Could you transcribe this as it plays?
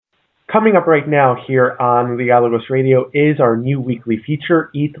Coming up right now here on the Alagos Radio is our new weekly feature,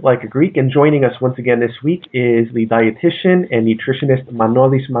 Eat Like a Greek. And joining us once again this week is the dietitian and nutritionist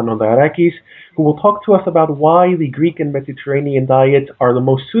Manolis Manodarakis, who will talk to us about why the Greek and Mediterranean diets are the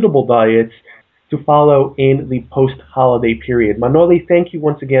most suitable diets to follow in the post-holiday period. Manoli, thank you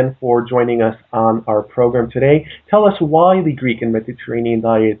once again for joining us on our program today. Tell us why the Greek and Mediterranean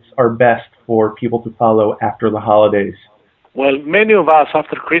diets are best for people to follow after the holidays. Well, many of us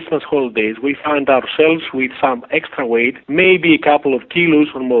after Christmas holidays, we find ourselves with some extra weight, maybe a couple of kilos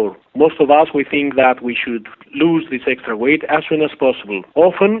or more. Most of us, we think that we should lose this extra weight as soon as possible.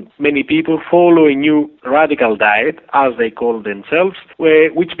 Often, many people follow a new radical diet, as they call themselves,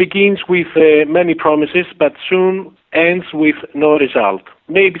 which begins with many promises, but soon ends with no result.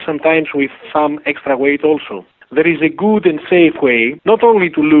 Maybe sometimes with some extra weight also. There is a good and safe way, not only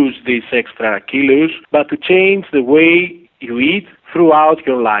to lose these extra kilos, but to change the way you eat throughout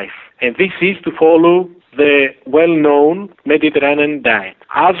your life. And this is to follow the well-known Mediterranean diet.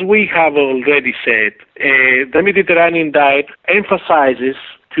 As we have already said, the Mediterranean diet emphasizes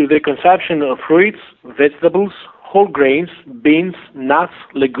to the consumption of fruits, vegetables, whole grains, beans, nuts,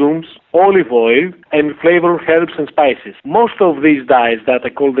 legumes, olive oil, and flavored herbs and spices. Most of these diets that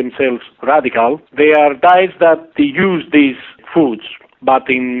call themselves radical, they are diets that use these foods. But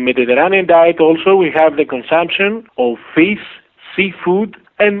in Mediterranean diet also we have the consumption of fish, seafood,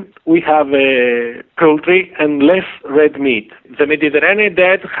 and we have poultry and less red meat. The Mediterranean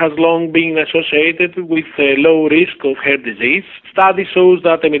diet has long been associated with a low risk of heart disease. Study shows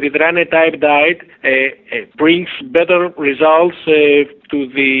that the Mediterranean type diet brings better results to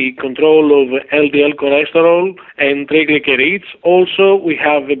the control of LDL cholesterol and triglycerides. Also, we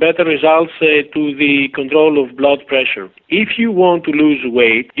have better results to the control of blood pressure. If you want to lose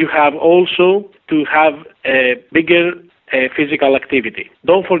weight, you have also to have a bigger physical activity.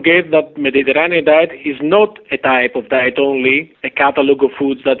 Don't forget that Mediterranean diet is not a type of diet only, a catalog of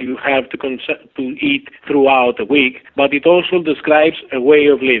foods that you have to eat throughout a week, but it also describes a way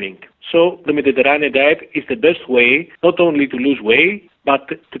of living. So the Mediterranean diet is the best way not only to lose weight, but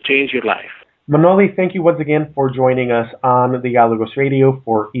to change your life. Manoli, thank you once again for joining us on the Alagos Radio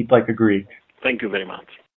for Eat Like a Greek. Thank you very much.